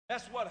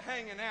That's what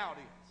hanging out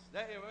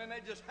is. When they're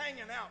just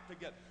hanging out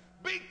together.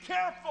 Be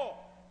careful,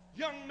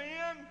 young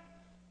men,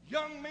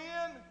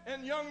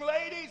 and young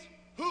ladies,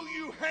 who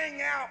you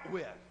hang out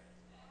with.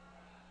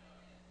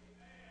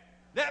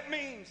 That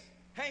means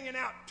hanging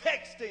out,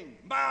 texting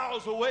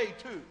miles away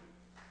too.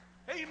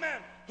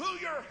 Amen. Who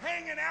you're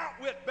hanging out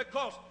with,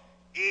 because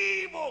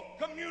evil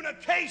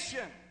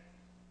communication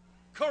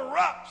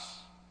corrupts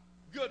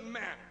good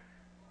manner.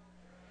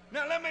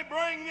 Now let me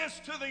bring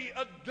this to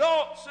the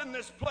adults in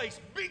this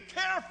place. Be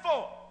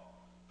careful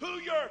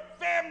who your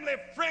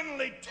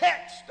family-friendly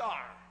texts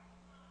are.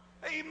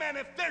 Amen.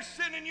 If they're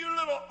sending you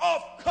little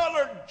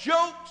off-colored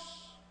jokes,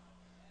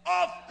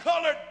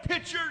 off-colored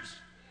pictures,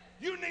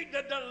 you need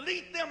to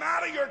delete them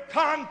out of your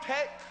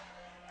contact,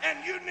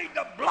 and you need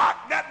to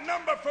block that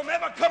number from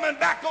ever coming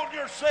back on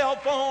your cell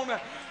phone.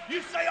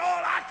 You say,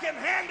 "Oh, I can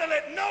handle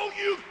it." No,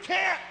 you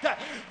can't.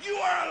 You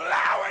are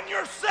allowing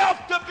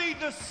yourself to be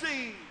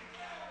deceived.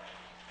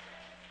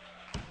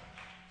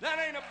 That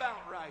ain't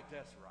about right.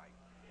 That's right.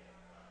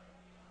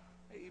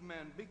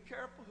 Amen. Be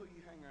careful who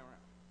you hang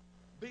around.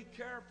 Be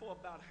careful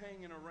about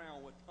hanging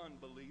around with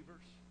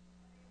unbelievers.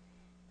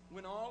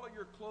 When all of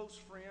your close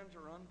friends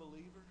are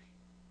unbelievers.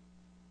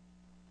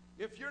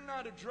 If you're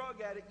not a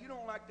drug addict, you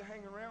don't like to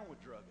hang around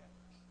with drug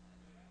addicts.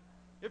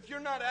 If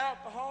you're not an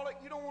alcoholic,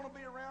 you don't want to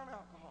be around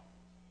alcoholics.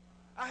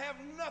 I have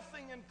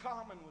nothing in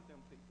common with them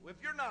people.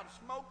 If you're not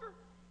a smoker,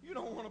 you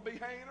don't want to be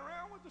hanging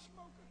around with a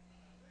smoker.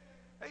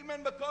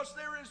 Amen. Because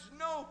there is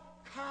no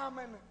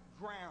common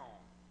ground.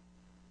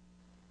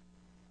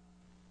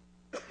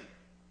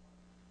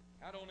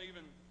 I don't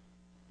even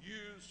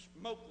use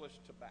smokeless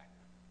tobacco.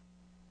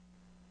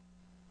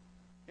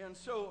 And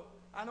so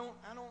I don't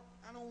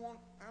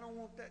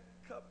want that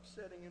cup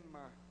sitting in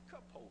my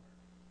cup holder.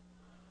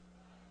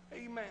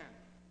 Amen.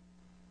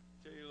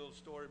 Tell you a little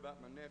story about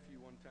my nephew.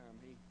 One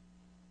time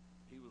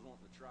he was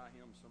wanting to try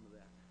him some of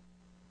that.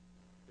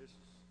 This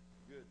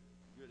is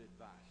good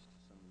advice to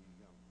some of you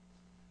young ones.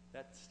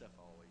 That stuff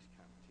always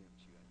kind of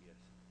tempts you, I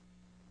guess.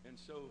 And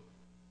so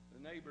the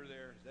neighbor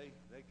there, they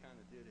kind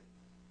of did it.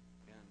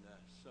 And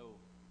so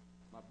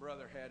my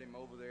brother had him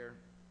over there,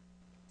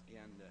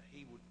 and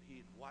he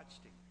had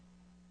watched him.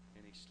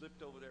 And he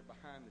slipped over there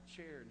behind the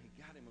chair, and he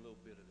got him a little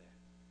bit of that.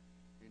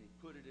 And he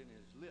put it in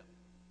his lip.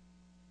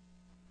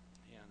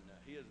 And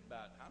he is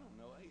about, I don't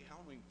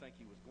even think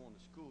he was going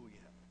to school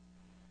yet.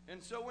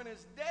 And so when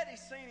his daddy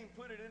seen him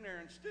put it in there,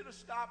 instead of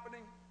stopping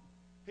him,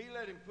 he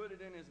let him put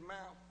it in his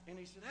mouth. And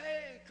he said,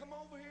 "Hey, come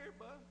over here,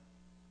 bud.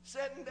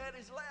 Sit in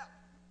daddy's lap."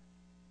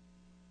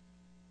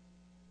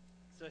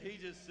 So he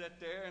just sat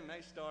there, and they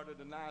started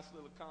a nice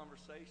little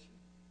conversation.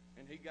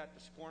 And he got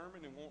to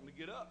squirming and wanting to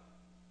get up.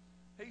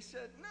 He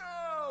said,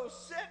 "No,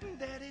 sit in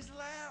daddy's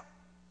lap."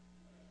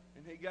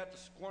 And he got to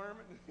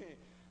squirming.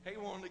 He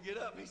wanted to get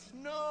up. He said,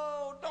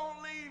 "No,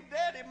 don't leave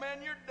daddy,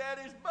 man. You're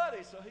daddy's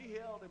buddy." So he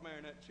held him there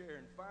in that chair,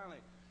 and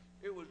finally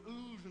it was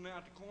oozing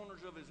out the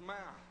corners of his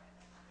mouth.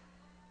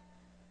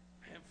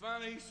 And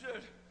finally he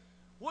said,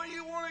 "What do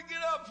you want to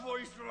get up for?"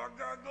 He said, "I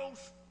got to go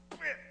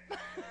spit."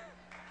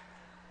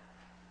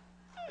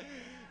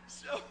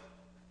 So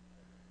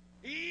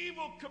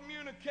evil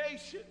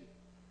communication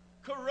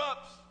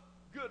corrupts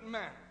good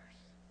manners.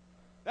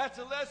 That's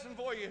a lesson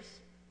for you.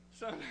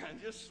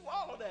 Sometimes just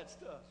swallow that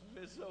stuff.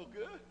 It's so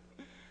good.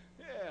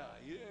 Yeah,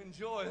 you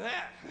enjoy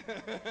that.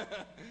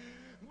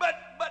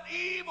 But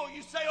evil,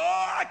 you say,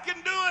 "Oh, I can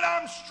do it.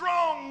 I'm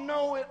strong."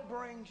 No, it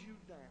brings you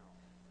down.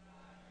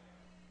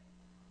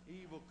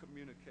 Evil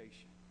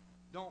communication.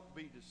 Don't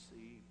be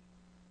deceived.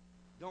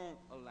 Don't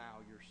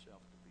allow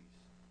yourself to be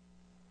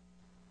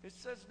deceived. It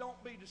says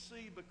don't be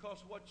deceived,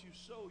 because what you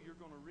sow, you're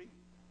going to reap.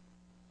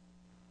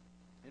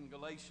 In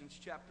Galatians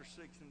chapter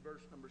 6 and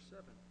verse number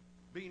 7,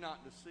 "Be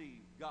not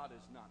deceived, God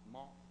is not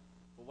mocked.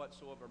 For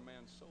whatsoever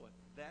man soweth,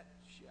 that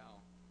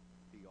shall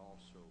he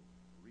also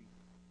reap."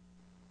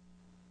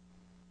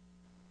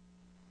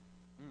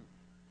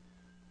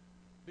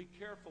 Be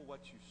careful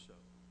what you sow.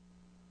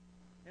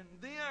 And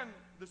then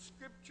the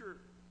scripture,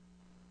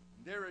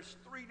 there is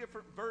 3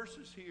 different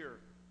verses here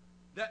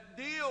that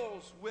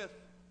deals with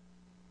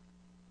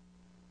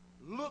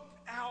look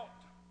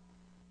out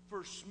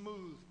for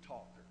smooth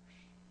talkers.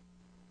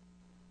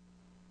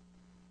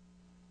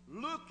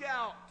 Look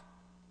out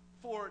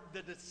for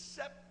the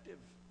deceptive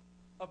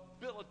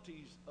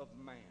abilities of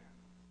man.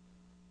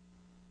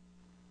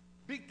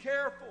 Be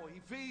careful.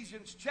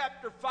 Ephesians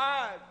chapter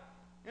 5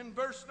 and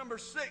verse number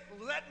 6.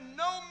 "Let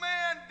no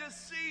man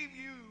deceive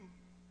you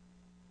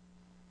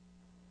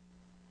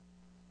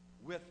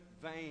with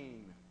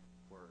vain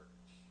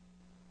words.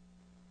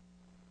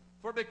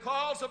 For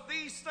because of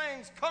these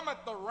things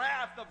cometh the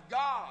wrath of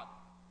God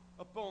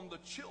upon the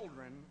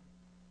children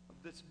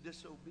of this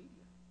disobedience."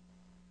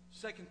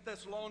 2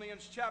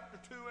 Thessalonians chapter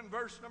 2 and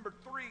verse number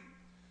 3.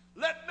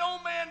 "Let no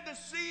man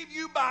deceive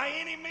you by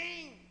any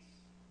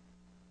means.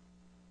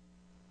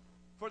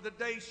 For the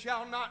day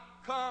shall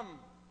not come,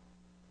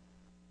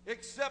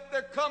 except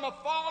there come a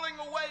falling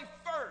away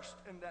first,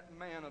 and that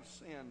man of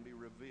sin be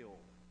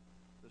revealed,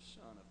 the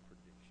son of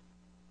perdition."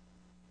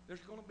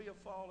 There's going to be a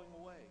falling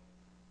away.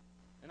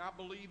 And I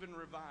believe in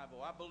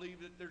revival. I believe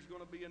that there's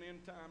going to be an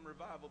end-time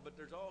revival, but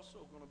there's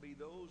also going to be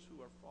those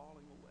who are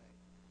falling away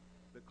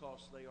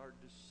because they are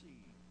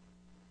deceived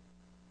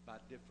by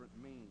different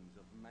means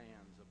of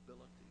man's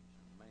abilities,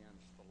 and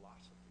man's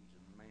philosophies,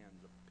 and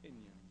man's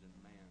opinions, and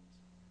man's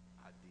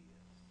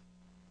ideas.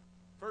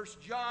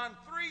 1 John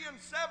 3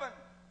 and 7,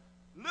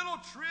 little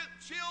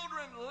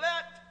children,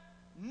 let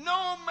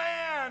no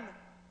man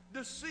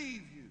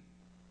deceive you.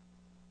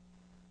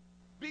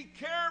 Be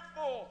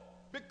careful,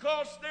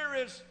 because there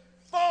is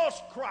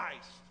false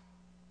Christ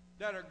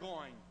that are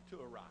going to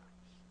arise.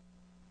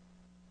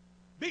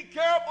 Be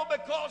careful,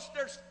 because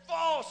there's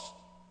false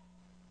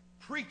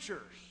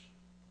preachers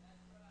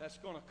that's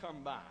going to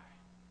come by.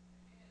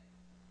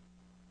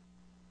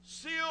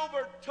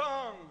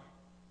 Silver-tongued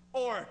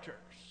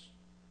orators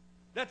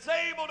that's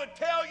able to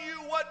tell you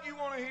what you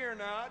want to hear.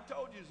 Now, I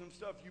told you some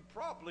stuff you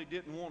probably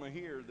didn't want to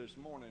hear this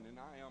morning, and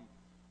I am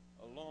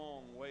a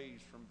long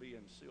ways from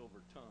being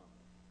silver-tongued.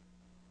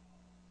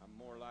 I'm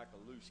more like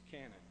a loose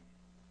cannon.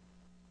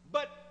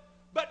 But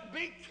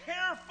be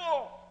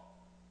careful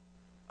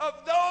of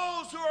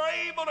those who are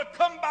able to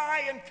come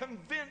by and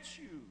convince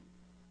you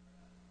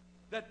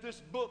that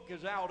this book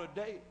is out of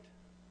date,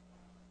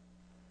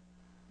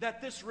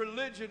 that this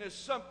religion is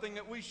something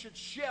that we should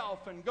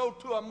shelf and go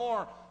to a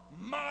more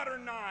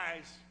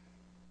modernized,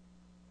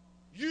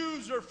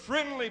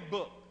 user-friendly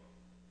book.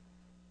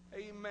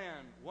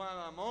 Amen.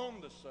 While I'm on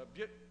the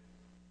subject,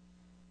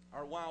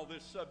 or while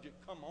this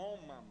subject come on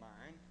my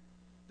mind,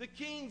 the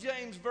King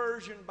James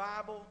Version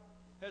Bible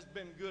has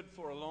been good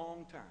for a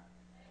long time.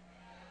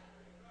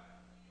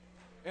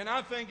 And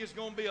I think it's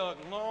going to be a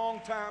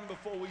long time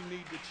before we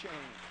need to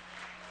change.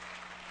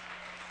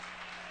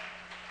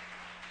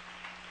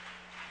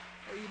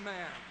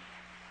 Amen.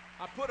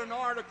 I put an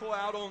article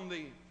out on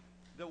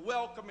the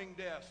welcoming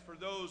desk for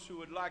those who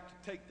would like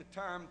to take the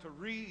time to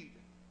read.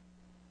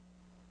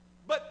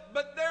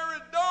 But there are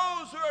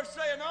those who are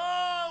saying,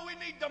 oh, we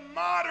need to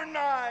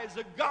modernize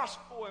the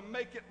gospel and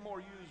make it more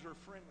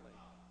user-friendly.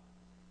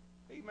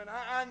 Amen.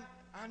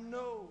 I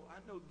know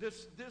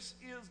this is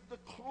the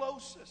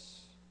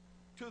closest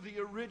to the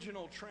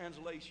original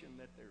translation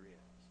that there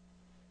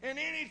is. And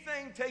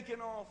anything taken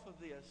off of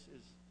this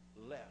is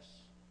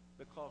less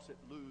because it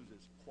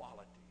loses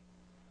quality.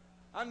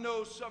 I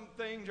know some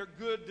things are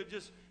good to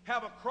just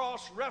have a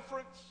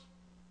cross-reference.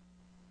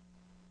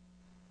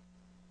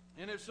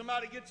 And if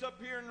somebody gets up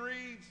here and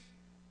reads,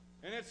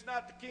 and it's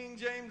not the King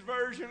James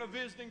Version, a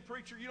visiting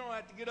preacher, you don't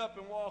have to get up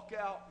and walk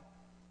out.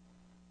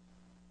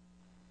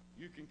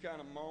 You can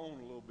kind of moan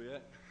a little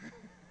bit.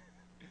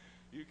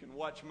 You can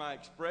watch my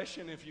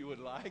expression if you would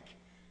like.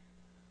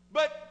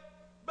 But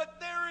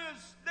there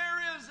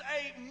is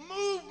a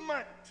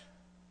movement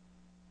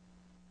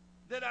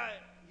that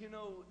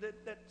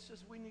that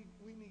says we need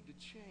to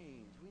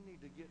change. We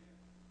need to get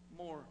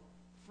more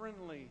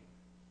friendly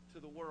to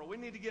the world. We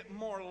need to get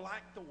more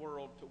like the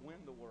world to win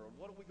the world.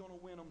 What are we going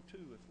to win them to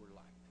if we're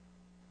like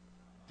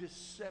them?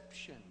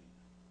 Deception.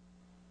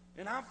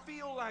 And I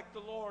feel like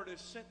the Lord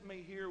has sent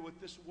me here with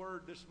this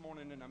word this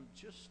morning, and I'm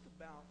just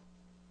about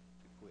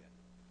to quit.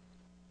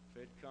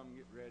 If they'd come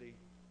get ready,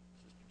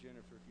 Sister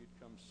Jennifer, if you'd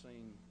come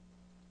sing,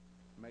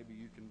 maybe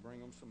you can bring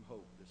them some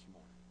hope this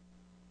morning.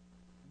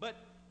 But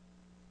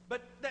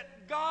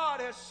that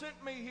God has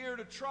sent me here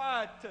to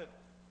try to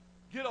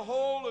get a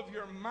hold of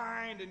your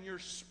mind and your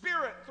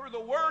spirit through the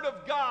Word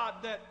of God,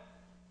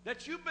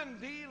 that you've been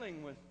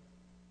dealing with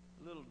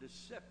little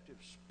deceptive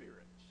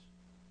spirits.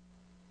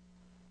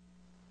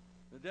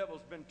 The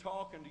devil's been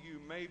talking to you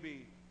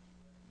maybe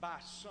by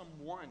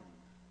someone,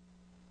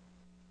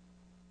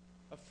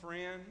 a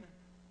friend,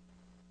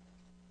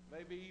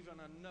 maybe even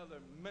another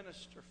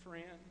minister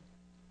friend.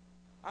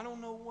 I don't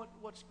know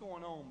what's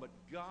going on, but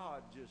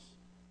God just,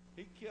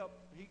 he kept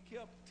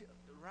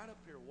right up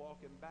here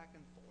walking back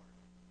and forth.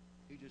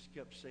 He just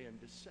kept saying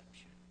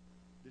deception,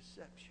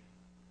 deception,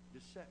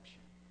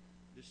 deception,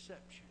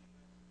 deception.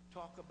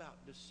 Talk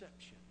about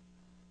deception.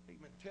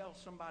 Amen. Tell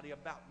somebody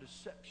about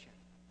deception.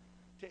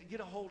 Get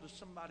a hold of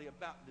somebody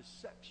about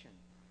deception.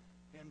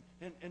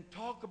 And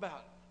talk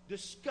about,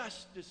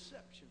 discuss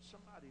deception.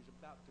 Somebody's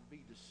about to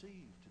be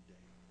deceived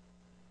today.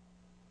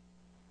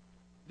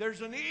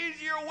 There's an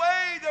easier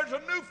way. There's a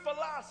new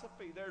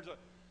philosophy. There's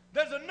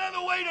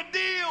another way to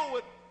deal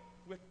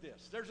with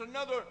this. There's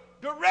another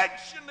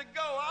direction to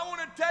go. I want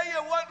to tell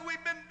you what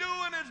we've been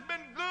doing has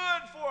been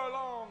good for a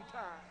long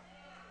time.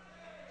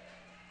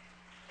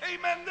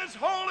 Amen. This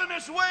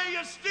holiness way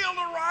is still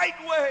the right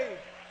way.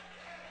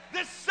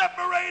 This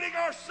separating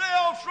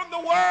ourselves from the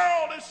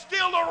world is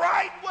still the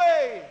right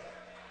way.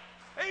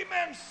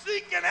 Amen.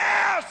 Seek and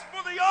ask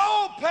for the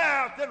old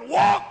path and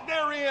walk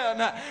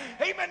therein.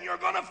 Amen. You're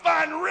going to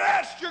find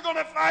rest. You're going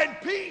to find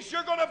peace.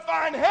 You're going to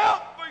find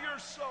help for your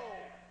soul.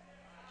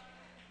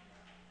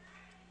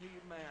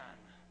 Amen.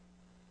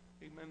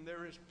 Amen.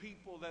 There is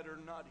people that are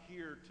not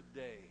here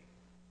today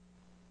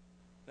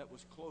that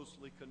was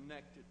closely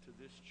connected to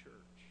this church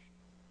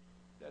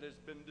that has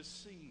been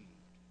deceived.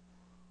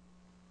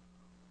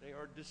 They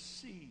are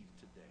deceived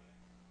today.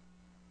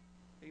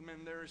 Amen.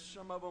 There's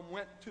some of them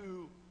went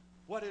to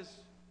what is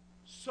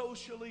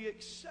socially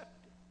accepted.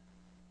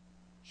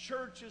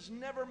 Church is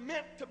never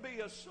meant to be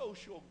a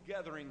social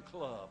gathering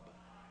club.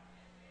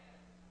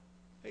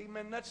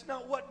 Amen. That's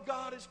not what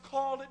God has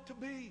called it to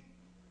be.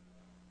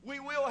 We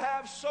will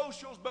have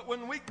socials, but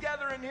when we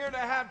gather in here to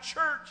have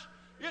church,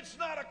 it's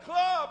not a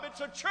club,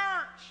 it's a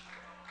church.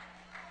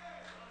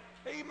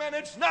 Amen.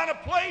 It's not a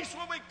place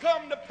where we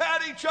come to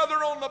pat each other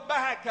on the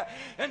back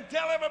and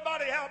tell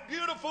everybody how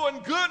beautiful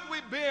and good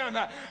we've been.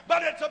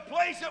 But it's a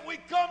place that we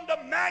come to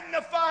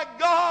magnify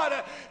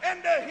God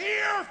and to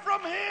hear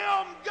from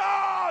Him.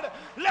 God,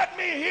 let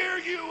me hear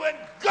you. And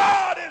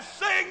God is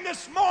saying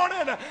this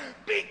morning,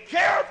 be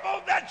careful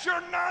that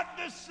you're not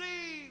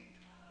deceived.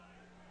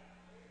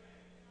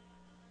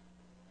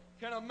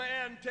 Can a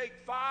man take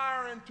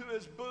fire into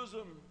his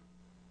bosom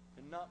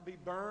and not be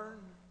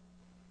burned?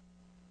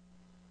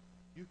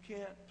 You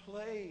can't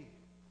play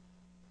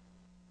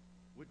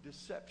with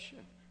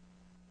deception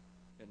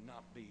and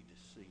not be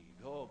deceived.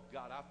 Oh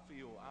God, I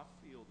feel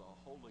the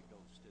Holy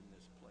Ghost in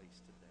this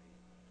place today.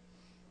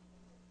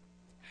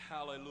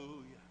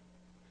 Hallelujah.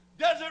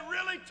 Does it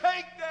really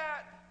take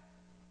that?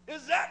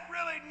 Is that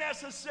really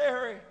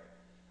necessary?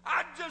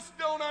 I just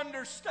don't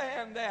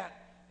understand that.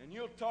 And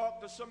you'll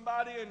talk to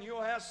somebody and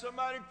you'll have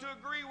somebody to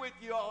agree with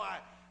you. Oh,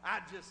 I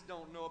just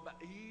don't know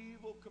about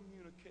evil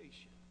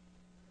communication.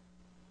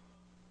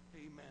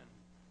 Amen.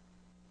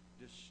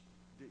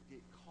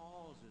 It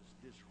causes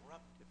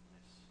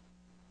disruptiveness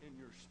in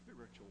your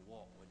spiritual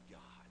walk with God.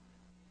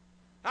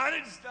 I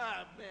just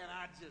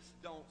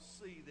don't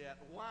see that.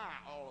 Why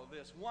all of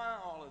this? Why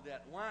all of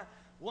that?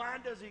 Why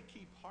does he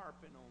keep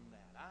harping on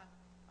that?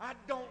 I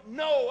don't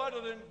know,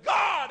 other than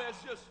God has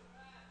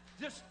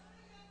just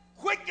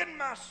quickened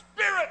my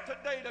spirit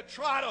today to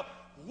try to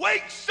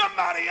wake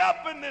somebody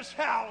up in this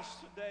house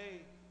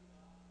today.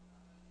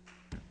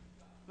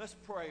 Let's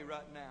pray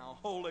right now.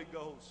 Holy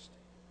Ghost,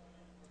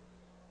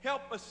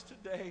 help us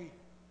today.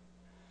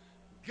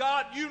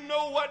 God, you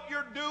know what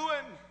you're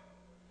doing.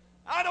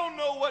 I don't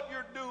know what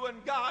you're doing,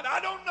 God.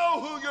 I don't know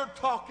who you're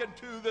talking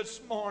to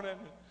this morning.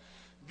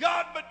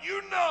 God, but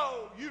you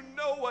know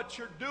what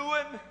you're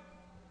doing.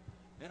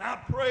 And I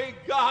pray,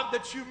 God,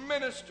 that you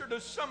minister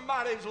to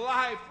somebody's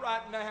life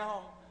right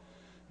now.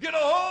 Get a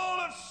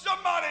hold of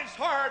somebody's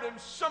heart and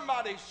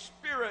somebody's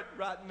spirit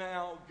right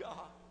now, God.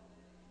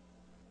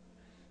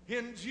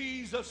 In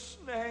Jesus'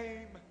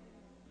 name.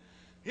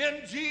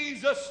 In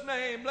Jesus'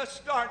 name. Let's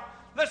start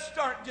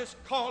just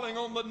calling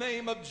on the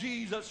name of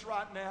Jesus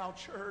right now,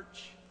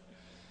 church.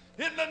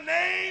 In the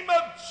name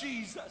of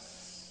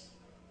Jesus.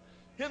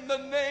 In the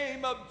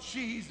name of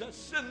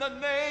Jesus. In the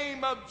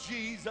name of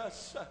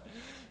Jesus.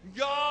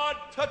 God,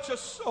 touch a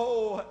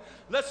soul.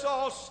 Let's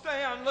all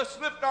stand. Let's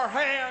lift our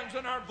hands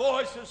and our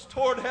voices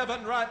toward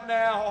heaven right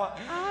now.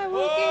 I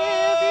will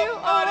give you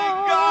Mighty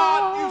all.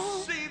 God, you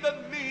see the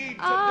need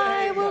today.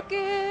 I will give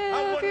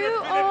I wonder you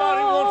if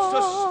anybody wants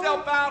to all.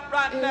 step out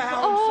right If now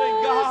and say,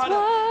 all God, is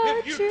what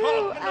if you're you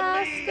talking to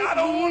ask me, of I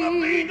don't want to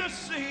me, be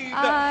deceived.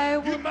 I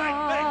will You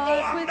might think, not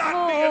oh, I'm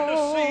not being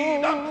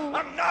deceived. withhold.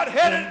 I'm not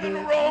headed in the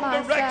And wrong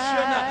my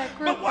direction.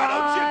 But why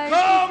don't you sacrifice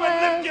come is and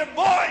lift less your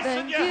voice than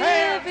and your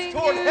hands giving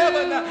toward you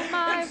heaven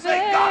my and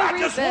say, God, I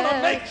very just want to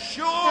make best.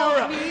 sure.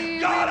 Help me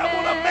God, I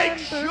want to make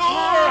remember sure.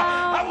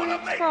 I want to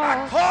Calvary's make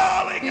my cross.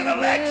 calling Be and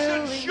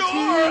election willing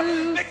sure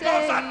to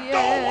because I say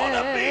don't want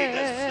to be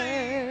deceived.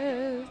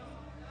 yes.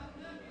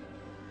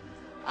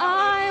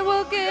 I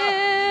will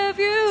give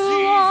you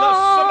Jesus,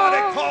 somebody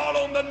all. call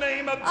on the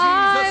name of Jesus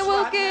I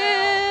will right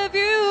now. give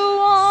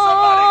you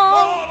Somebody all.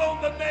 call on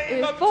the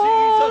name of If all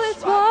Jesus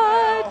is right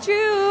what now.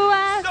 you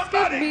ask of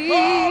Somebody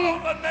call me,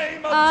 on the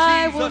name of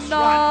I will Jesus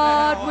not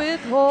right now.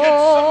 withhold. Can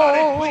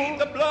somebody plead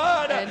the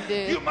blood? And You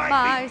if might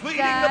my be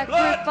pleading the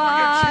blood for your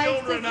sacrifice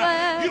children. is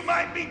less You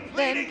might be than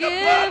pleading the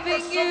blood for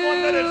giving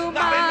someone that is you not in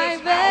my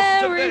this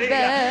house very today.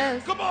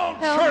 best, Come on,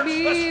 help church,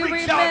 me let's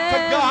reach out to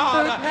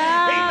God.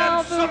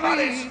 Amen.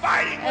 Somebody's Calvary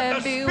fighting with and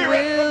the be spirit from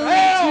willing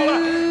hell. to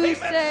Amen.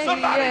 say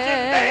Somebody's in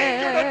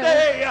danger yes.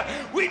 today.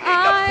 We need to I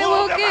pull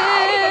will them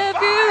out of the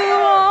give you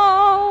fire.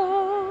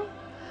 all.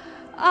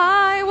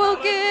 I will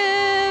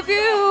give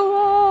you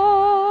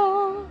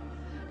all.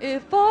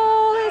 If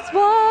all is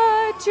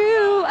what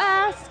you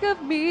ask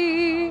of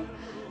me,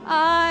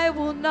 I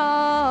will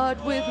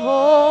not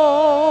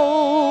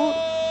withhold.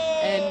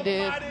 And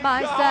if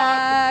my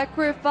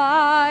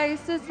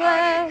sacrifice is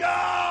less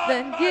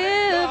than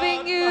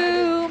giving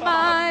you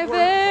my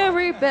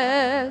very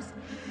best,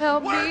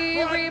 help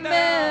me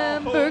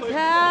remember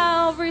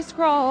Calvary's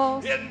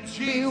cross.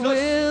 Be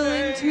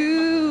willing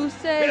to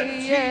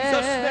say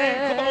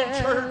yes. Come on,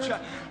 church.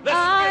 Let's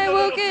I spend a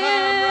will little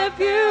time right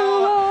give you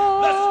now.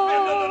 all. Let's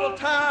spend a little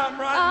time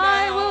right I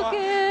now. will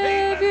give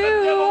Amen. The you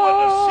devil will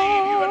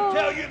deceive you and all.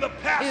 tell you the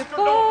pastor If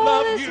don't all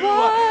love is you.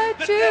 what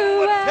The you devil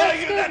will tell ask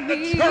you of that the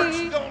me, church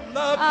don't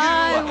love you. I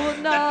will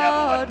The devil not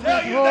will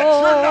tell you that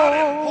you're not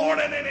withhold.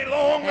 important any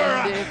longer.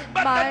 And if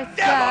But my the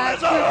devil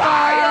is a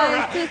liar.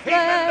 sacrifice is Amen. less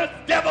The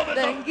devil is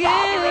than a father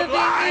of giving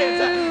lies.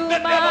 you The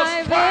my devil's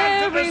trying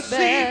to very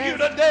deceive you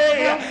best, today.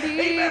 help me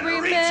Amen. Reach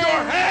your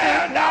remember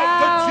hand out to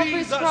Calvary's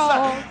Jesus.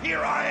 cross,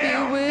 Here I be am,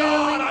 God.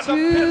 willing I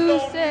depend to on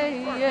say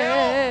you for help. yes.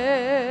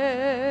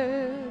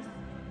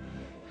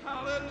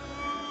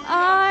 Hallelujah.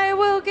 I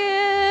will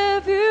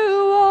give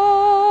you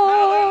all.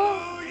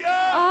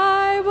 Hallelujah.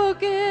 I will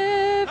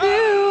give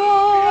you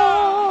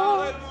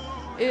all.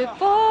 Hallelujah.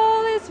 If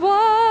all is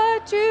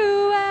what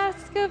you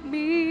ask of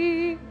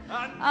me,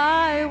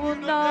 I will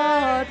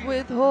not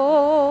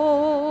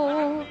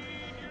withhold.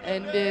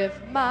 And if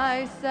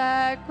my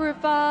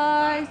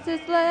sacrifice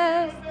is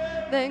less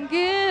than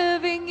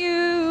giving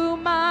you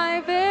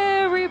my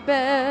very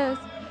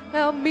best,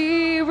 help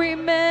me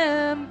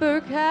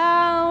remember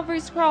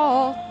Calvary's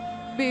cross,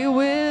 be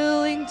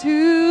willing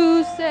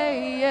to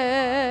say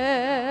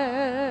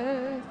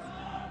yes.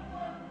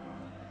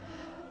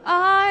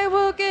 I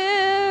will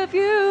give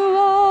you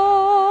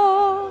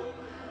all.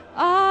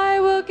 I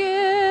will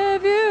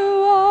give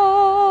you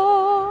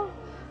all.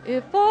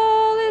 If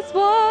all is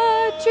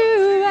what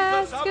you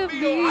ask of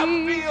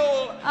me,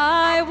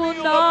 I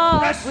will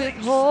not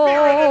withhold.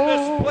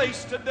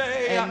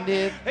 And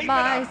if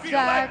my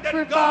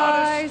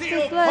sacrifice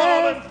is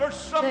less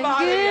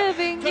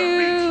than giving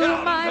you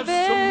my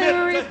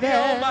very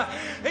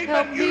best,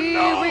 help me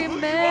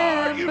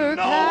remember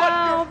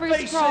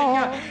Calvary's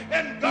cross,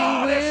 and be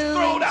God has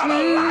thrown out a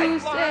willing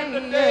to lifeline say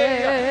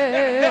today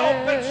and help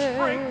and yes.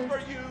 strength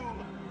for you.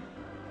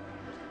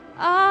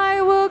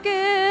 I will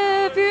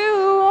give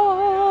you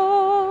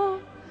all.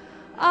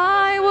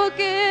 I will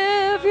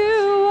give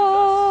you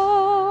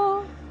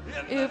all.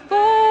 If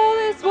all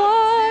is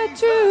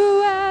what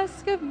you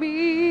ask of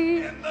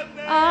me,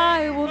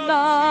 I will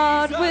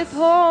not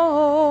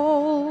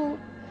withhold.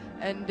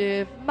 And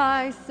if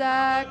my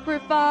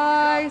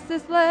sacrifice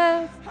is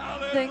less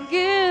than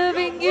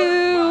giving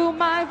you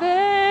my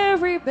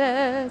very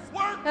best,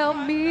 help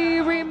me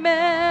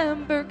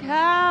remember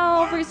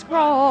Calvary's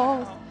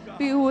cross,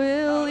 be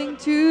willing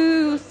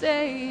to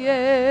say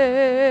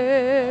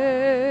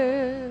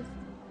yes.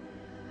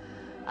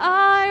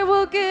 I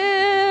will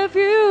give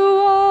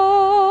you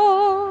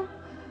all.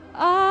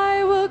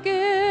 I will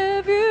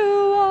give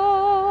you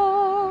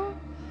all.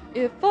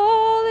 If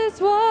all is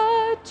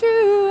what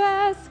you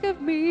ask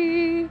of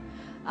me,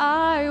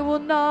 I will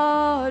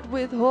not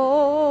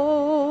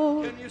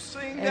withhold. Can you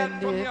sing that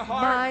And from if your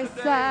heart my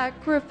today?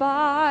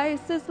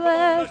 sacrifice is Come on,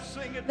 let's less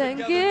sing it than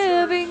together,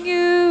 giving church.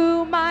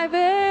 you my I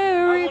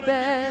very wanna give you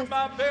best,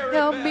 my very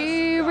help best,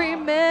 me God.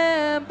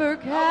 remember I wanna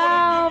give you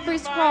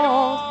Calvary's my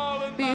cross, all.